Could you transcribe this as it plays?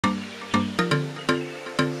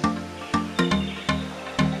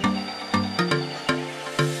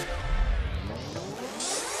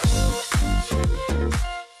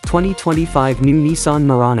2025 new Nissan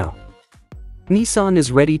Murano. Nissan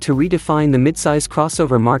is ready to redefine the midsize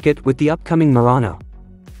crossover market with the upcoming Murano.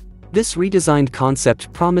 This redesigned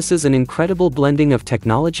concept promises an incredible blending of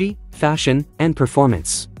technology, fashion, and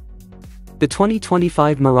performance. The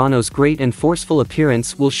 2025 Murano's great and forceful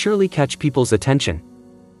appearance will surely catch people's attention.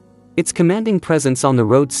 Its commanding presence on the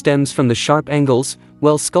road stems from the sharp angles,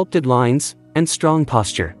 well-sculpted lines, and strong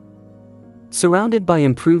posture. Surrounded by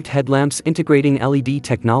improved headlamps integrating LED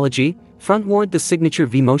technology, frontward the signature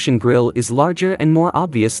V-motion grille is larger and more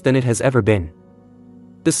obvious than it has ever been.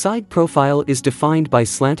 The side profile is defined by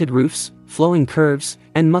slanted roofs, flowing curves,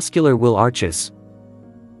 and muscular wheel arches.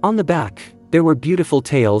 On the back, there were beautiful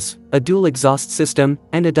tails, a dual exhaust system,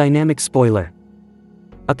 and a dynamic spoiler.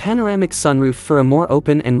 A panoramic sunroof for a more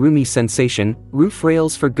open and roomy sensation, roof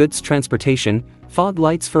rails for goods transportation, fog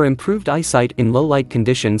lights for improved eyesight in low-light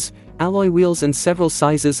conditions, alloy wheels in several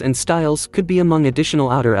sizes and styles could be among additional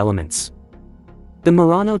outer elements. The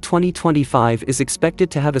Murano 2025 is expected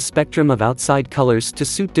to have a spectrum of outside colors to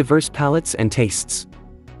suit diverse palates and tastes.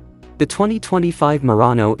 The 2025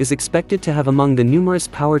 Murano is expected to have among the numerous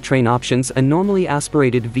powertrain options a normally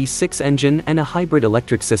aspirated V6 engine and a hybrid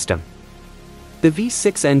electric system. The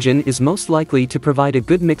V6 engine is most likely to provide a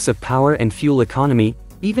good mix of power and fuel economy,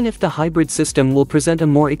 even if the hybrid system will present a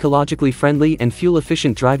more ecologically friendly and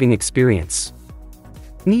fuel-efficient driving experience.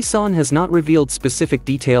 Nissan has not revealed specific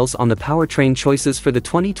details on the powertrain choices for the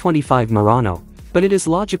 2025 Murano, but it is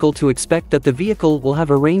logical to expect that the vehicle will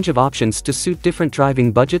have a range of options to suit different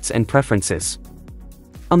driving budgets and preferences.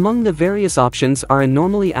 Among the various options are a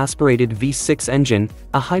normally aspirated V6 engine,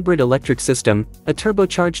 a hybrid electric system, a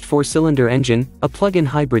turbocharged 4-cylinder engine, a plug-in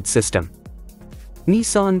hybrid system.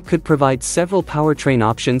 Nissan could provide several powertrain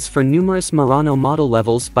options for numerous Murano model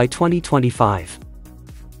levels by 2025.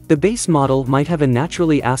 The base model might have a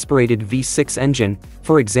naturally aspirated V6 engine,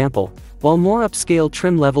 for example, while more upscale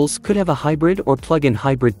trim levels could have a hybrid or plug-in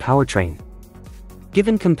hybrid powertrain.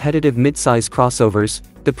 Given competitive midsize crossovers,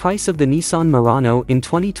 the price of the Nissan Murano in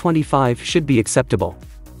 2025 should be acceptable.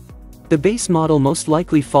 The base model most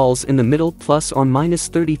likely falls in the middle plus or minus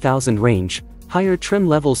 30,000 range, higher trim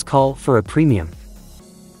levels call for a premium.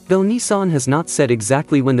 Though Nissan has not said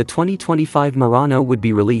exactly when the 2025 Murano would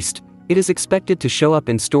be released, it is expected to show up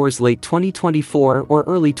in stores late 2024 or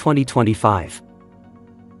early 2025.